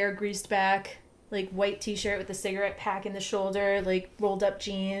his hair greased back, white t-shirt with a cigarette pack in the shoulder, rolled up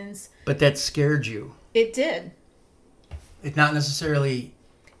jeans. But that scared you. It did. It not necessarily...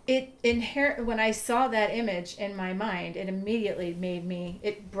 When I saw that image in my mind, it immediately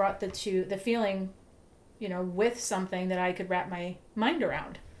it brought the feeling, with something that I could wrap my mind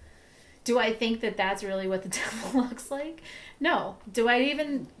around. Do I think that that's really what the devil looks like? No. Do I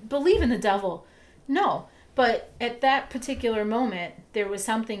even believe in the devil? No. But at that particular moment, there was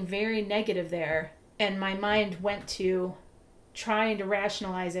something very negative there, and my mind went to trying to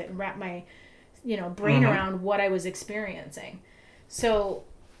rationalize it and wrap my, brain around what I was experiencing. So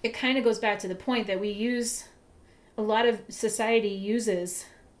it kind of goes back to the point that a lot of society uses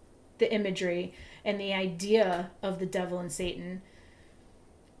the imagery and the idea of the devil and Satan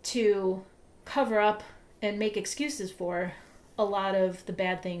to cover up and make excuses for a lot of the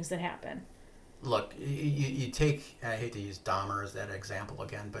bad things that happen. Look, you take, I hate to use Dahmer as that example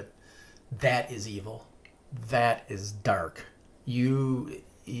again, but that is evil. That is dark.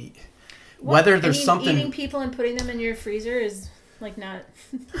 Whether there's something... Eating people and putting them in your freezer is not...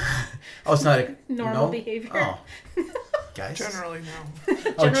 Oh, it's not a... normal behavior. Oh. Guys? Generally, no.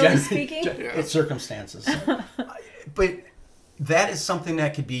 Generally speaking? It's circumstances. But... that is something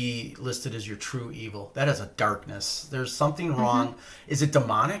that could be listed as your true evil. That is a darkness. There's something wrong. Is it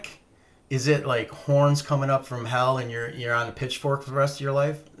demonic? Is it like horns coming up from hell and you're on a pitchfork for the rest of your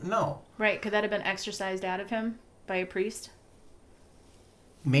life? No. Right. Could that have been exorcised out of him by a priest?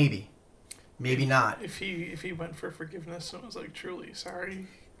 Maybe. Maybe not. If he went for forgiveness and was truly sorry.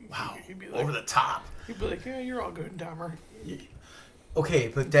 Wow. He'd be over the top. He'd be like, yeah, you're all good, Dahmer. Okay,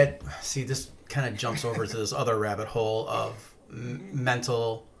 but this kind of jumps over to this other rabbit hole of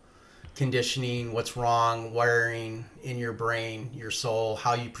mental conditioning, what's wrong, wiring in your brain, your soul,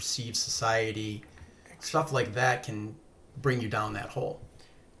 how you perceive society, stuff like that can bring you down that hole.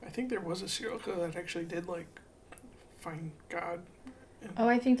 I think there was a serial killer that actually did find God.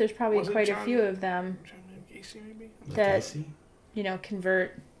 I think there's probably quite a few of them. John Gacy, maybe? That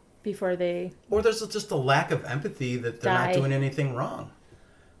convert before they... Or there's just a lack of empathy that they're not doing anything wrong.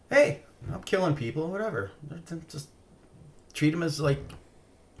 Hey, I'm killing people, whatever. Just treat them as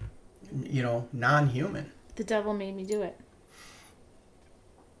non-human. The devil made me do it.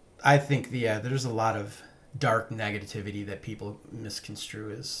 I think, there's a lot of dark negativity that people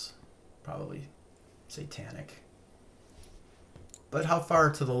misconstrue as probably satanic. But how far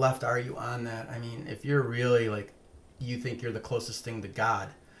to the left are you on that? I mean, if you're really you think you're the closest thing to God,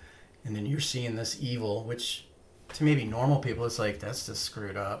 and then you're seeing this evil, which to maybe normal people, it's that's just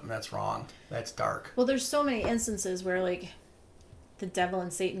screwed up, and that's wrong. That's dark. Well, there's so many instances where the devil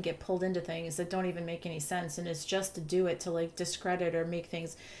and Satan get pulled into things that don't even make any sense, and it's just to do it to like discredit or make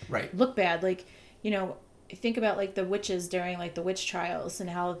things look bad. Like, think about like the witches during like the witch trials and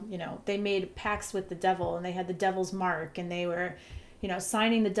how, they made pacts with the devil and they had the devil's mark and they were,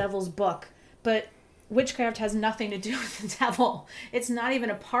 signing the devil's book. But witchcraft has nothing to do with the devil. It's not even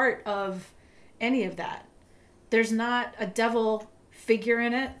a part of any of that. There's not a devil figure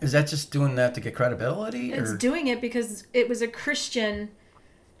in it. Is that just doing that to get credibility? It's doing it because it was a Christian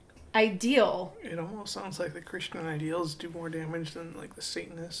ideal. It almost sounds like the Christian ideals do more damage than like the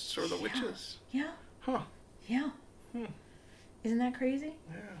Satanists or the witches. Yeah. Huh. Yeah. Isn't that crazy?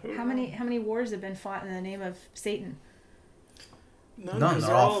 Yeah. How many wars have been fought in the name of Satan? None.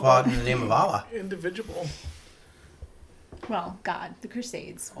 They're all fought in the name of Allah. Individual. Well, God, the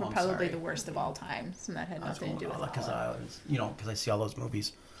Crusades were probably the worst of all time, so that had nothing to do with Allah. Because I see all those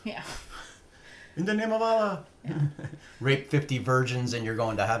movies. Yeah. In the name of Allah. Yeah. Rape 50 virgins and you're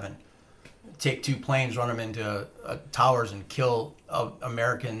going to heaven. Take 2 planes, run them into towers and kill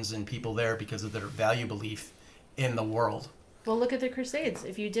Americans and people there because of their value belief in the world. Well, look at the Crusades.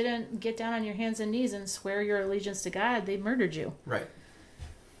 If you didn't get down on your hands and knees and swear your allegiance to God, they murdered you. Right.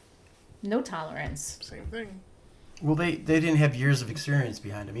 No tolerance. Same thing. Well, they didn't have years of experience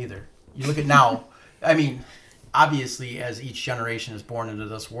behind them either. You look at now, I mean, obviously, as each generation is born into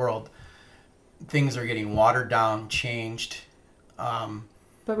this world, things are getting watered down, changed.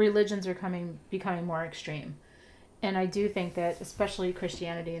 But religions are becoming more extreme. And I do think that, especially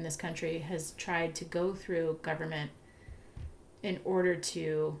Christianity in this country, has tried to go through government in order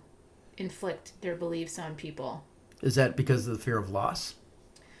to inflict their beliefs on people. Is that because of the fear of loss?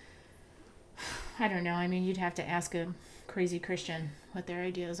 I don't know. I mean, you'd have to ask a crazy Christian what their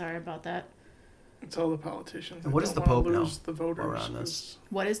ideas are about that. It's all the politicians. What does the Pope know the voters around this?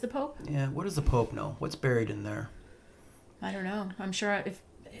 What is the Pope? Yeah, what does the Pope know? What's buried in there? I don't know. I'm sure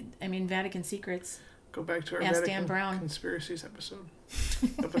Vatican Secrets. Go back to our Ask Vatican Dan Brown. Conspiracies episode.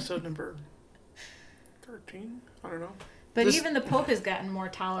 Episode number 13? I don't know. But even the Pope has gotten more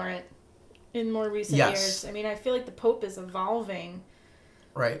tolerant in more recent years. I mean, I feel like the Pope is evolving.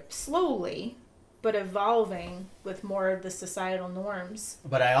 Right. Slowly, but evolving with more of the societal norms.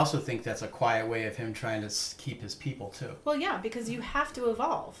 But I also think that's a quiet way of him trying to keep his people, too. Well, yeah, because you have to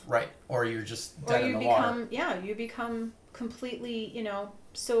evolve. Right. Or you're just dead in the water. Yeah, you become completely,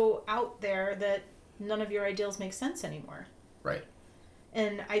 so out there that none of your ideals make sense anymore. Right.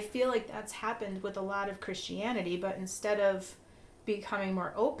 And I feel like that's happened with a lot of Christianity, but instead of becoming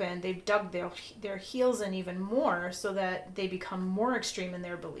more open, they've dug their heels in even more so that they become more extreme in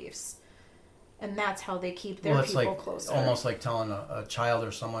their beliefs. And that's how they keep their people closer. Almost like telling a child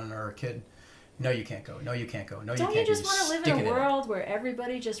or someone or a kid, no, you can't go. No, you can't go. No, you can't go. Don't you just want to live in a world where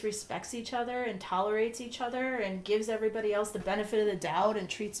everybody just respects each other and tolerates each other and gives everybody else the benefit of the doubt and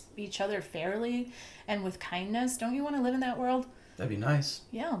treats each other fairly and with kindness? Don't you want to live in that world? That'd be nice.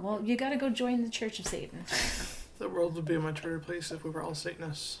 Yeah, well, you got to go join the Church of Satan. The world would be a much better place if we were all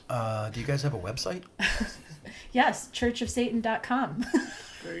Satanists. Do you guys have a website? Yes, churchofsatan.com.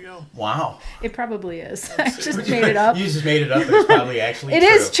 There you go. Wow. It probably is. I just made it up. You just made it up, but it's probably actually It true.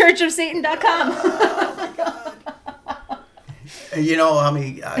 is churchofsatan.com. Oh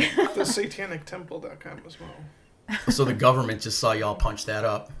my God. The satanictemple.com as well. So the government just saw y'all punch that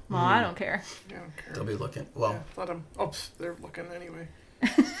up. Well, I don't care. Yeah, I don't care. They'll be looking. Well, yeah, let them. Oh, they're looking anyway.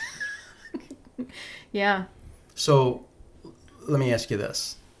 Yeah. So let me ask you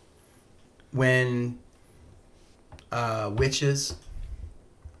this. When witches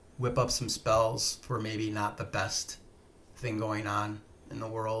whip up some spells for maybe not the best thing going on in the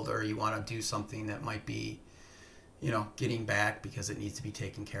world, or you want to do something that might be, getting back because it needs to be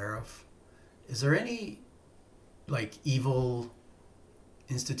taken care of, is there any evil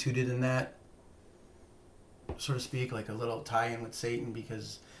instituted in that, so to speak, like a little tie-in with Satan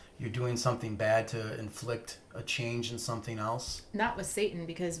because you're doing something bad to inflict a change in something else? Not with Satan,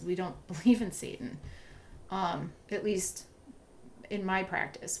 because we don't believe in Satan. At least in my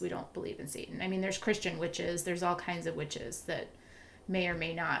practice, we don't believe in Satan. I mean, there's Christian witches. There's all kinds of witches that may or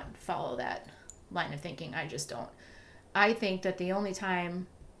may not follow that line of thinking. I just don't. I think that the only time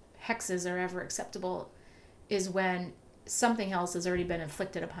hexes are ever acceptable is when something else has already been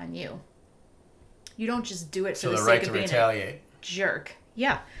inflicted upon you. You don't just do it for the sake of being a jerk.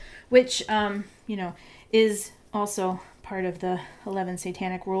 Yeah. Which, is also part of the 11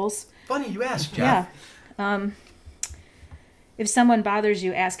 satanic rules. Funny you asked, Jeff. Yeah. If someone bothers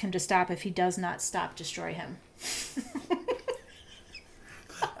you, ask him to stop. If he does not stop, destroy him.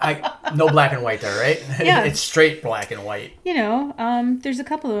 No black and white there, right? Yeah. It's straight black and white. There's a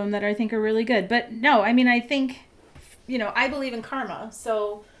couple of them that I think are really good. But no, I mean, I think, I believe in karma.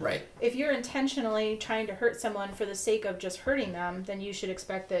 So Right. if you're intentionally trying to hurt someone for the sake of just hurting them, then you should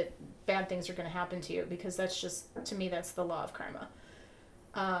expect that bad things are going to happen to you, because that's just, to me, that's the law of karma.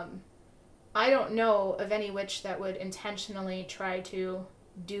 I don't know of any witch that would intentionally try to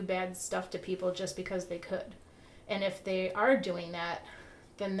do bad stuff to people just because they could. And if they are doing that,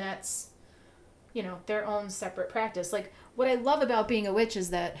 then that's, their own separate practice. Like, what I love about being a witch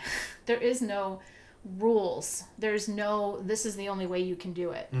is that there is no rules. There's no, this is the only way you can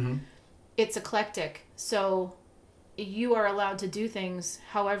do it. Mm-hmm. It's eclectic. So you are allowed to do things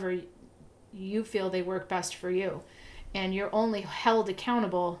however you feel they work best for you. And you're only held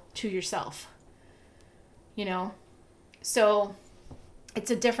accountable to yourself. So it's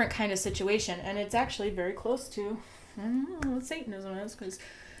a different kind of situation. And it's actually very close to, I don't know what Satanism is. Because,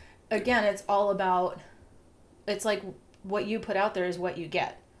 again, it's all about, it's like what you put out there is what you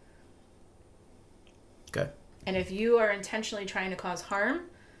get. Okay. And if you are intentionally trying to cause harm,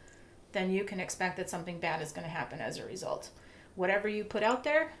 then you can expect that something bad is going to happen as a result. Whatever you put out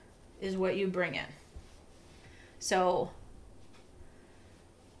there is what you bring in. So,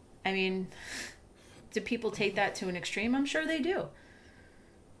 I mean, do people take that to an extreme? I'm sure they do.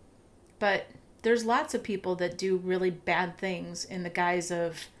 But there's lots of people that do really bad things in the guise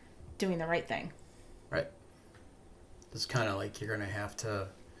of doing the right thing. Right. It's kind of like you're gonna have to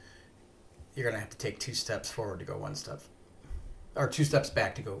take 2 steps forward to go 1 step, or 2 steps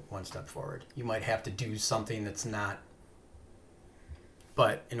back to go 1 step forward. You might have to do something that's not,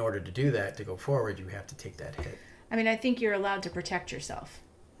 but in order to do that, to go forward, you have to take that hit. I mean, I think you're allowed to protect yourself.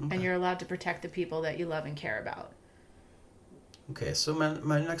 Okay. And you're allowed to protect the people that you love and care about. Okay, so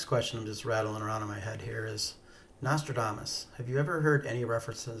my next question, I'm just rattling around in my head here, is Nostradamus. Have you ever heard any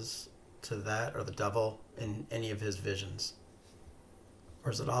references to that or the devil in any of his visions?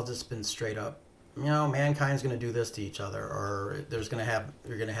 Or has it all just been straight up, mankind's going to do this to each other, or you're going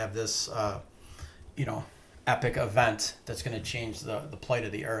to have this, epic event that's going to change the plight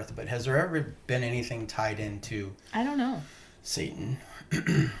of the earth? But has there ever been anything tied into I don't know. Satan?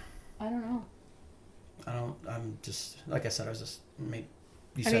 I don't know. I'm just, like I said,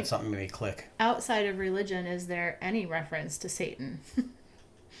 you said something made me click. Outside of religion, is there any reference to Satan?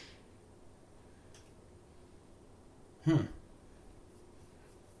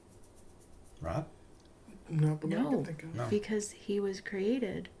 Rob? Not the one I No, can think of. No. because he was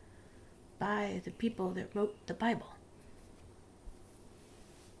created by the people that wrote the Bible.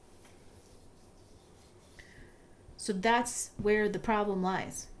 So that's where the problem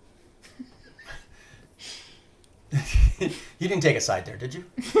lies. You didn't take a side there, did you?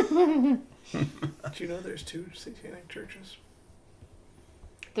 Do you know there's 2 satanic churches?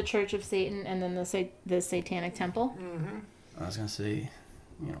 The Church of Satan and then the Satanic Temple. Mm-hmm. I was going to say,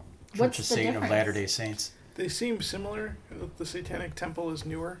 What's Church of the Satan difference? of Latter-day Saints. They seem similar. The Satanic Temple is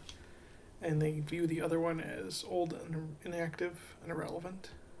newer, and they view the other one as old and inactive and irrelevant.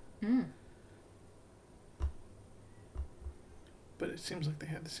 Mm. But it seems like they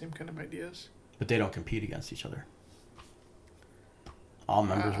had the same kind of ideas. But they don't compete against each other. All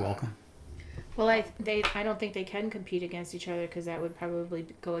members welcome. Well, I don't think they can compete against each other, because that would probably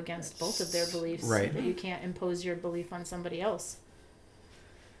go against both of their beliefs. Right. That you can't impose your belief on somebody else.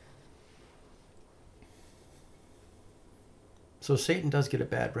 So Satan does get a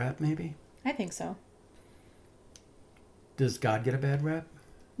bad rap, maybe? I think so. Does God get a bad rap?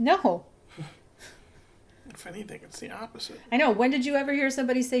 No. If anything, it's the opposite. I know. When did you ever hear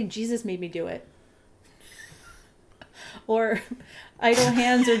somebody say, Jesus made me do it? Or idle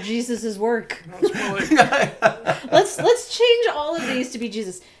hands are Jesus' work. No, it's more like, Let's change all of these to be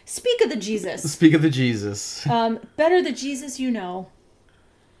Jesus. Speak of the Jesus. Speak of the Jesus. Better the Jesus you know.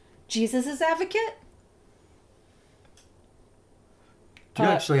 Jesus' advocate? Do you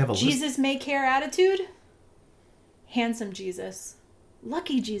actually have a list? Jesus may care attitude? Handsome Jesus.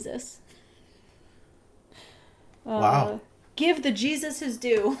 Lucky Jesus. Wow. Give the Jesus his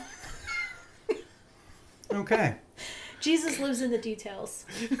due. Okay. Jesus lives in the details.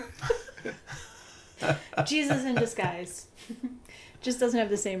 Jesus in disguise. Just doesn't have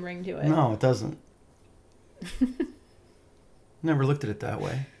the same ring to it. No, it doesn't. Never looked at it that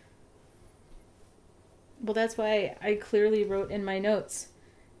way. Well, that's why I clearly wrote in my notes,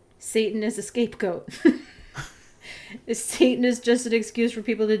 Satan is a scapegoat. Satan is just an excuse for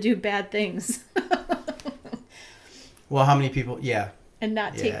people to do bad things. Well, how many people? Yeah. And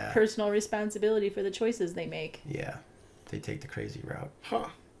not take personal responsibility for the choices they make. Yeah. They take the crazy route. huh.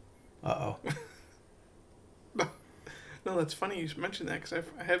 Uh-oh. No, that's funny you mentioned that, because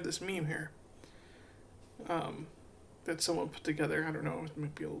I have this meme here that someone put together. I don't know, it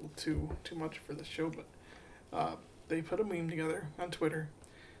might be a little too much for the show, but they put a meme together on Twitter.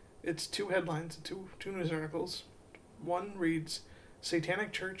 It's 2 headlines, two news articles. One reads,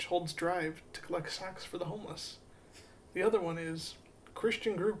 Satanic Church holds drive to collect socks for the homeless. The other one is,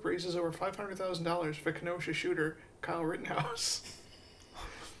 Christian group raises over $500,000 for Kenosha shooter Kyle Rittenhouse.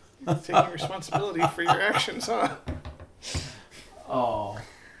 Taking responsibility for your actions, huh? Oh.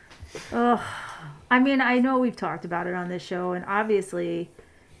 I mean, I know we've talked about it on this show, and obviously,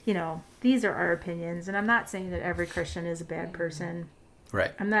 you know, these are our opinions, and I'm not saying that every Christian is a bad person.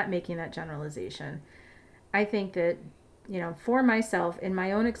 Right. I'm not making that generalization. I think that, you know, for myself, in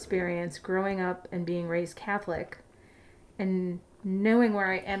my own experience, growing up and being raised Catholic, and knowing where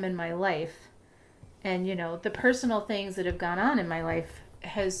I am in my life, and, you know, the personal things that have gone on in my life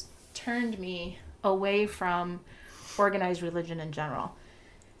has turned me away from organized religion in general.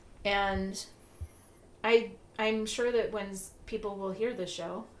 And I'm sure that when people will hear this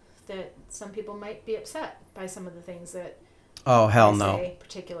show, that some people might be upset by some of the things that oh hell I no say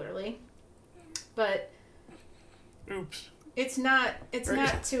particularly. But oops. It's not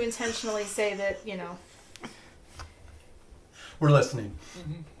to intentionally say that, you know. We're listening.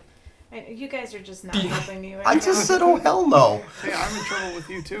 You guys are just not helping me right I now. just said, oh hell no. Hey, I'm in trouble with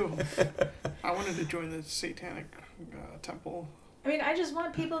you too. I wanted to join the satanic temple. I mean, I just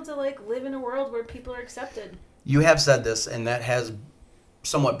want people to like live in a world where people are accepted. You have said this, and that has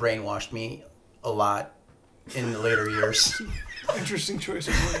somewhat brainwashed me a lot in the later years. Interesting choice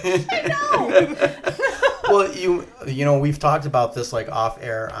of words. I know. Well, you know, we've talked about this like off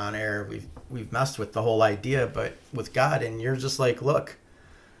air, on air. We've messed with the whole idea, but with God, and you're just like, look,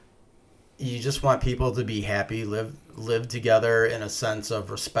 you just want people to be happy, live together in a sense of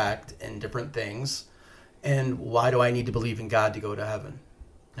respect and different things. And why do I need to believe in God to go to heaven?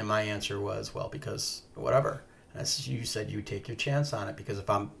 And my answer was, well, because whatever. As you said, you take your chance on it, because if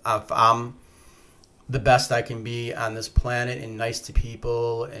I'm the best I can be on this planet and nice to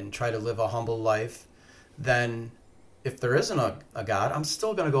people and try to live a humble life, then if there isn't a God, I'm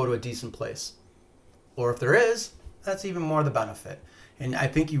still going to go to a decent place. Or if there is, that's even more the benefit. And I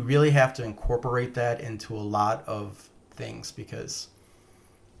think you really have to incorporate that into a lot of things, because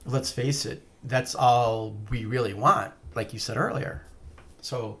let's face it, that's all we really want, like you said earlier.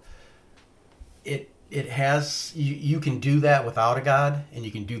 So it has, you can do that without a God, and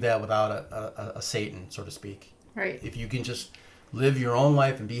you can do that without a Satan, so to speak. Right. If you can just live your own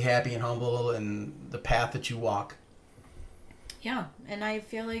life and be happy and humble in the path that you walk. Yeah, and I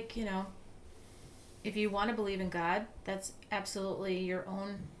feel like, you know, if you want to believe in God, that's absolutely your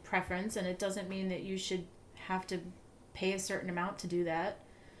own preference, and it doesn't mean that you should have to pay a certain amount to do that,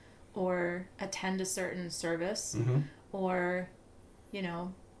 or attend a certain service, or, you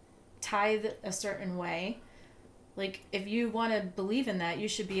know, tithe a certain way. Like, if you want to believe in that, you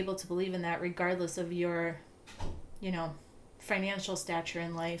should be able to believe in that regardless of your, you know, financial stature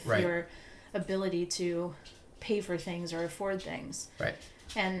in life, right, your ability to pay for things or afford things. Right.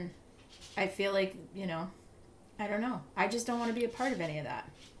 And I feel like, you know, I don't know. I just don't want to be a part of any of that.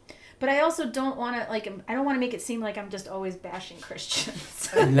 But I also don't want to, like, I don't want to make it seem like I'm just always bashing Christians.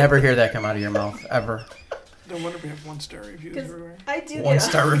 I never hear that come out of your mouth, ever. No wonder we have 1-star reviews everywhere. I do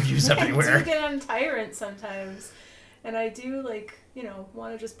 1-star reviews everywhere. I do get on tyrant sometimes. And I do, like, you know,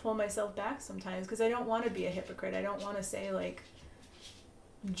 want to just pull myself back sometimes, because I don't want to be a hypocrite. I don't want to say, like,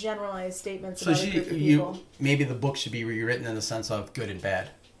 generalized statements about a group of people. Maybe the book should be rewritten in the sense of good and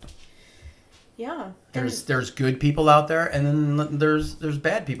bad. Yeah. There's good people out there, and then there's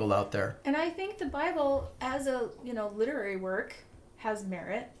bad people out there. And I think the Bible, as a, you know, literary work, has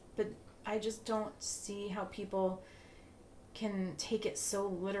merit, but I just don't see how people can take it so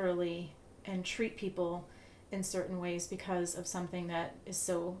literally and treat people in certain ways because of something that is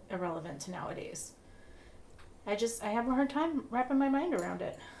so irrelevant to nowadays. I have a hard time wrapping my mind around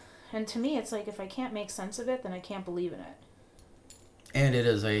it. And to me, it's like, if I can't make sense of it, then I can't believe in it. And it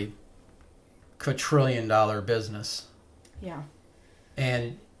is a quadrillion-dollar business. Yeah.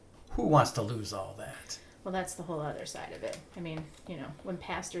 And who wants to lose all that? Well, that's the whole other side of it. I mean, you know, when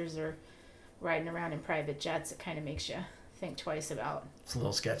pastors are riding around in private jets, it kind of makes you think twice about... It's a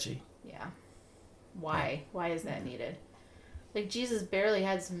little sketchy. Yeah. Why? Yeah. Why is that needed? Like, Jesus barely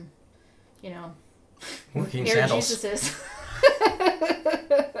had some, you know... Working Air sandals. Jesuses.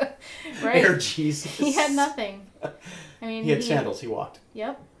 Right? Air Jesus. He had nothing. I mean, he had sandals. He walked.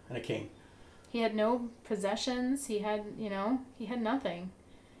 Yep. And a cane. He had no possessions. He had, you know, he had nothing.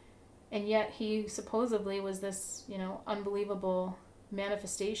 And yet he supposedly was this, you know, unbelievable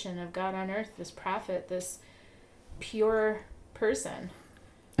manifestation of God on earth, this prophet, this pure person.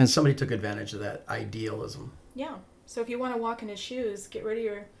 And somebody took advantage of that idealism. Yeah. So if you want to walk in his shoes, get rid of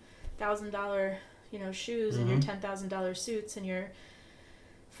your $1,000, shoes and your $10,000 suits and your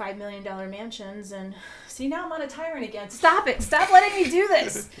 $5 million mansions. And see, now I'm on a tyrant again. Stop it. Stop letting me do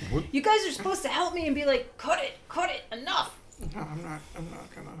this. You guys are supposed to help me and be like, cut it, enough. No, I'm not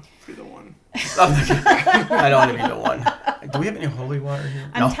gonna be the one. I don't want to be the one. Do we have any holy water here?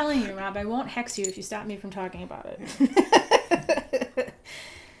 I'm telling you, Rob, I won't hex you if you stop me from talking about it.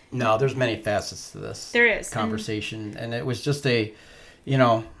 No, there's many facets to this. There is. Conversation. And it was just I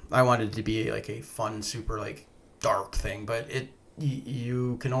wanted it to be like a fun, super like dark thing, but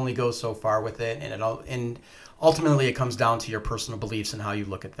you can only go so far with it, and ultimately it comes down to your personal beliefs and how you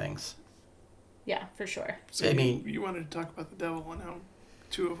look at things. Yeah, for sure. So you wanted to talk about the devil and how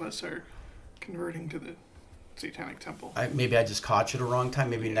 2 of us are converting to the Satanic Temple. Maybe I just caught you at the wrong time.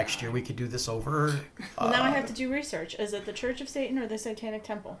 Maybe next year we could do this over. Well, now I have to do research. Is it the Church of Satan or the Satanic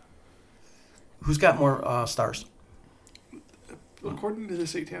Temple? Who's got more stars? According to the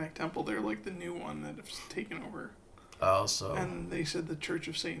Satanic Temple, they're like the new one that has taken over. Oh, so. And they said the Church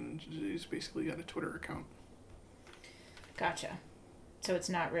of Satan has basically got a Twitter account. Gotcha. So it's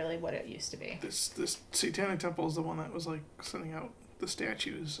not really what it used to be. This Satanic Temple is the one that was like sending out the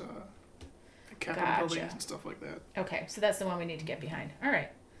statues, at Capitol buildings and stuff like that. Okay, so that's the one we need to get behind. All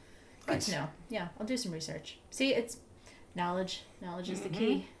right. Good to know. Yeah, I'll do some research. See, it's knowledge. Knowledge is the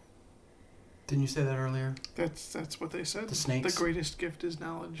key. Didn't you say that earlier? That's what they said. The snakes? The greatest gift is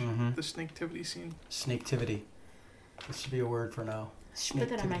knowledge. Mm-hmm. The snaketivity scene. Snaketivity. This should be a word for now. Put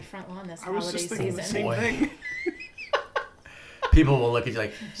that on my front lawn this holiday season. I was just thinking the same thing. People will look at you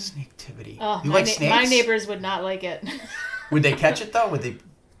like, snaketivity. Oh, you like snakes? My neighbors would not like it. Would they catch it, though? Would they?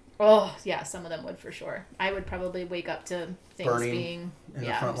 Oh, yeah, some of them would for sure. I would probably wake up to things burning being in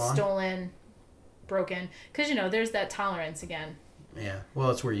the front lawn? Stolen, broken. Because, there's that tolerance again. Yeah.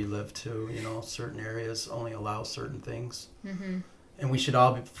 Well, it's where you live, too. Certain areas only allow certain things. Mm-hmm. And we should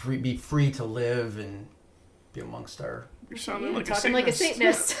all be free to live and be amongst our... You're sounding like talking like a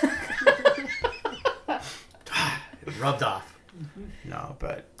Satanist. It rubbed off. Mm-hmm. No,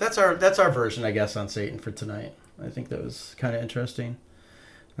 but that's our version, I guess, on Satan for tonight. I think that was kind of interesting.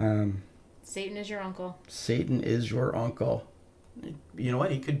 Satan is your uncle. Satan is your uncle. You know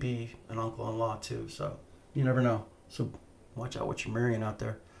what? He could be an uncle-in-law, too, so you never know. So watch out what you're marrying out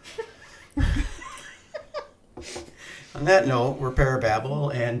there. On that note, we're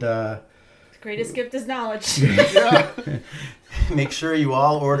Parababble, and... the greatest gift is knowledge. Make sure you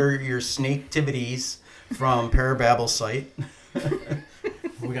all order your snaketivities from Parababble's site.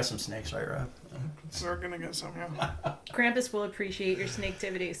 We got some snakes, right, Rob? We're going to get some, yeah. Krampus will appreciate your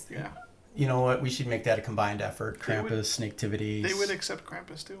snaketivities. Yeah. You know what? We should make that a combined effort. Krampus, snaketivities. They would accept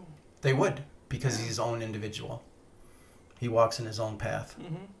Krampus, too. They would, because he's his own individual. He walks in his own path.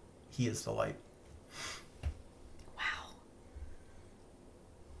 Mm-hmm. He is the light. Wow.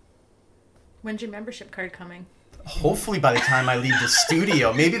 When's your membership card coming? Hopefully by the time I leave the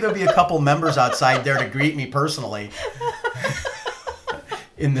studio. Maybe there'll be a couple members outside there to greet me personally.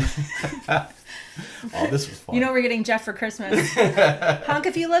 Oh, this was fun. We're getting Jeff for Christmas. Honk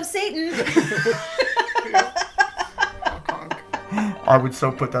if you love Satan. I would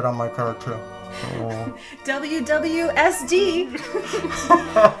so put that on my card, too. Oh. WWSD.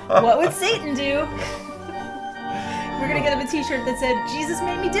 What would Satan do? We're going to get him a t-shirt that said, Jesus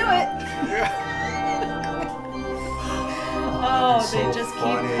made me do it. Yeah. Oh, they just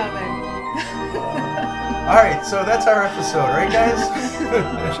keep coming. All right, so that's our episode, right, guys?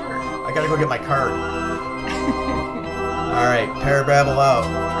 I gotta go get my card. All right, Parababble out.